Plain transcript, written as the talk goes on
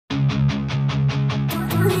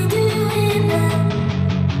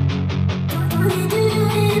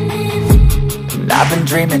I've been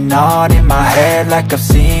dreaming on in my head like I've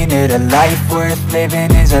seen it. A life worth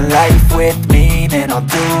living is a life with meaning. I'll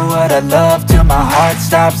do what I love till my heart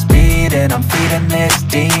stops beating. I'm feeding this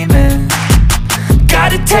demon.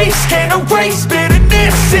 Got a taste, can't erase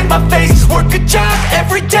bitterness in my face. Work a job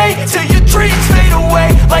every day till your dreams fade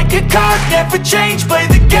away. Like a card, never change, play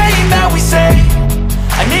the game that we say.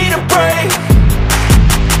 I need a break.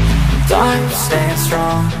 I'm staying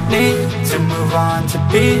strong, need to move on to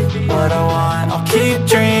be what I want. I'll keep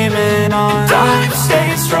dreaming on. I'm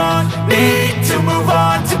staying strong, need to move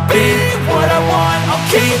on to be what I want.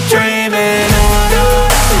 I'll keep dreaming on.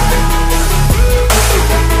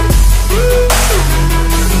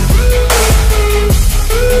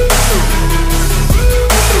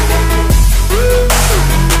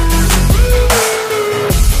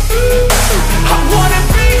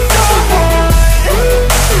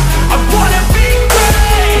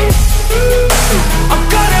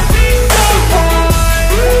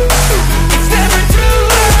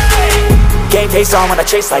 Face on when I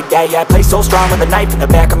chase like that. Yeah, I play so strong with a knife in the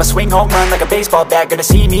back. I'ma swing home run like a baseball bat. Gonna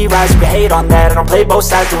see me rise, you can hate on that. I don't play both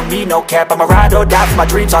sides, doing me no cap. I'ma ride or die for my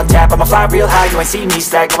dreams on tap. I'ma fly real high, you ain't see me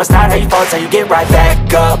slack. No, it's not how you fall, it's how you get right back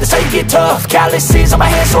up. That's how you get tough. Calluses on my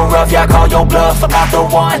hands so rough, yeah, I call your bluff. I'm not the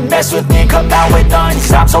one, mess with me, come out with none.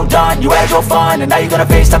 Cause I'm so done, you had your fun. And now you're gonna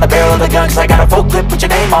face down the barrel of the gun. Cause I got a full clip with your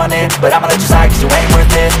name on it. But I'ma let you slide cause you ain't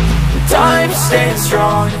worth it. I'm staying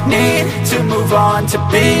strong, need to move on to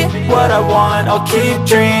be what I want. I'll keep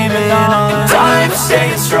dreaming on. I'm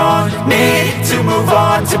staying strong, need to move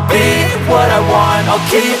on to be what I want. I'll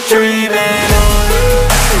keep dreaming on.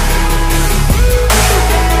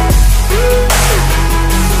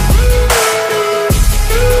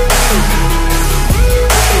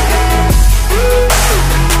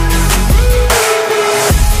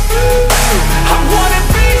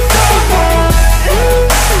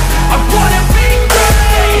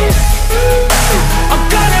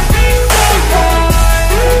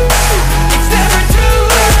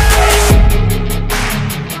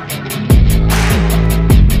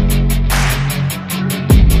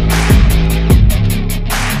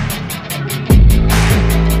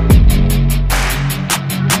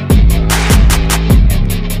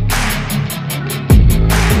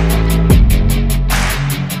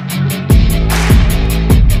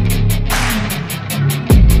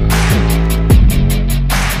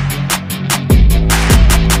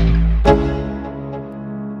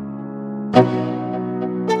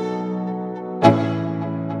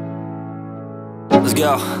 Let's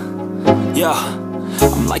go. Yo,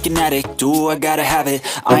 I'm like an addict, do I gotta have it.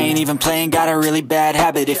 I ain't even playing, got a really bad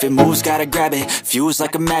habit. If it moves, gotta grab it, fuse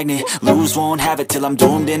like a magnet. Lose, won't have it till I'm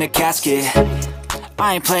doomed in a casket.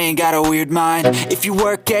 I ain't playing, got a weird mind. If you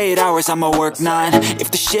work 8 hours, I'ma work 9.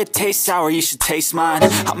 If the shit tastes sour, you should taste mine.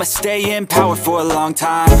 I'ma stay in power for a long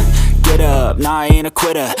time. Get up, nah, I ain't a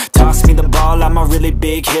quitter. Toss me the ball, I'm a really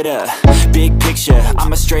big hitter. Big picture,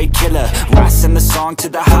 I'm a straight killer. Rising the song to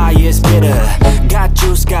the highest bidder. Got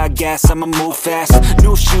juice, got gas, I'ma move fast.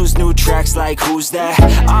 New shoes, new tracks, like who's that?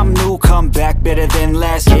 I'm new, come back, better than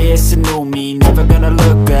last. Yeah, it's a new me, never gonna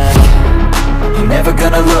look back. I'm never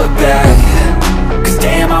gonna look back. Cause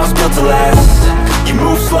damn, I was built to last. You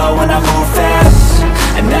move slow and I move fast,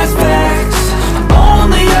 and that's facts.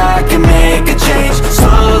 Only I can make a change.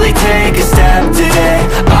 Slowly take a step today.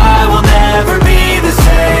 I will never be the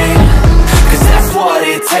same. Cause that's what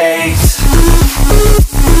it takes.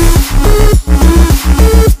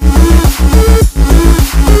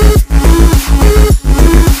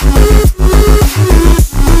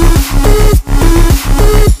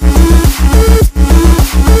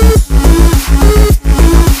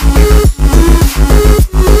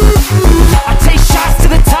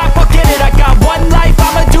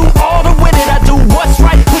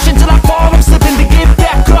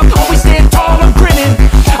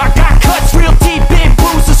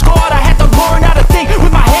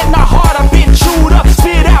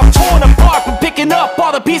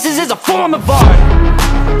 Pieces is a form of art.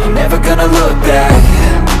 I'm never gonna look back.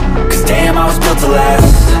 Cause damn, I was built to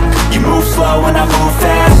last. You move slow and I move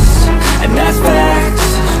fast, and that's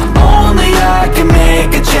facts. Only I can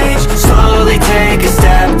make a change. Slowly take a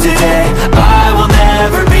step today. I will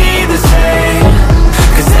never be the same.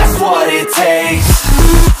 Cause that's what it takes.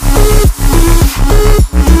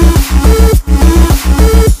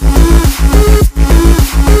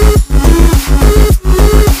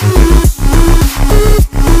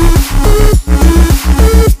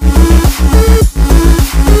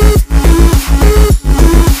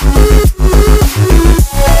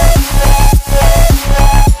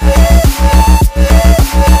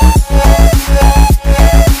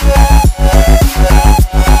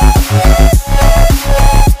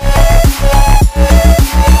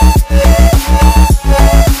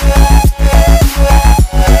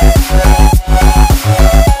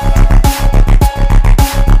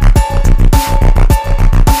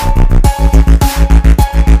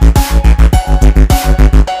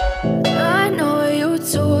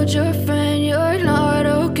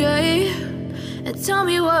 tell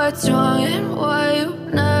me what's wrong and why you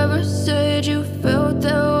never said you felt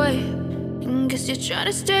that way. And guess you're trying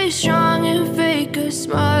to stay strong and fake a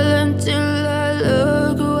smile until I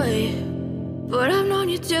look away. But I've known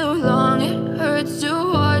you too long, it hurts to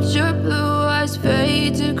watch your blue eyes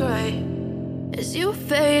fade to gray as you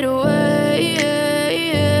fade away,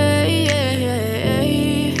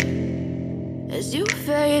 as you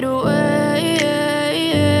fade away.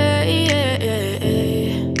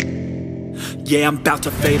 Yeah, I'm about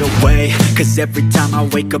to fade away, cause every time I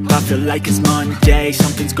wake up I feel like it's Monday.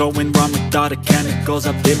 Something's going wrong with all the chemicals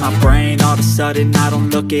up in my brain. All of a sudden I don't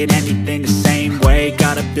look at anything the same way.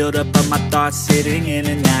 Gotta build up of my thoughts sitting in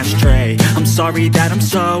an ashtray. I'm sorry that I'm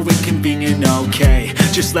so inconvenient, okay.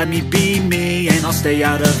 Just let me be me and I'll stay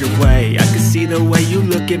out of your way. I can see the way you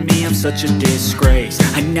look at me, I'm such a disgrace.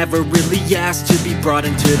 I never really asked to be brought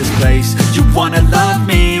into this place. You wanna love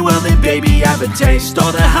me? Well then baby have a taste.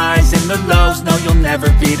 All the highs and the lows, no you'll never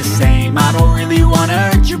be the same. I don't really wanna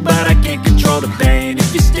hurt you but I can't control the pain.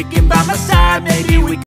 If you're sticking by my side maybe we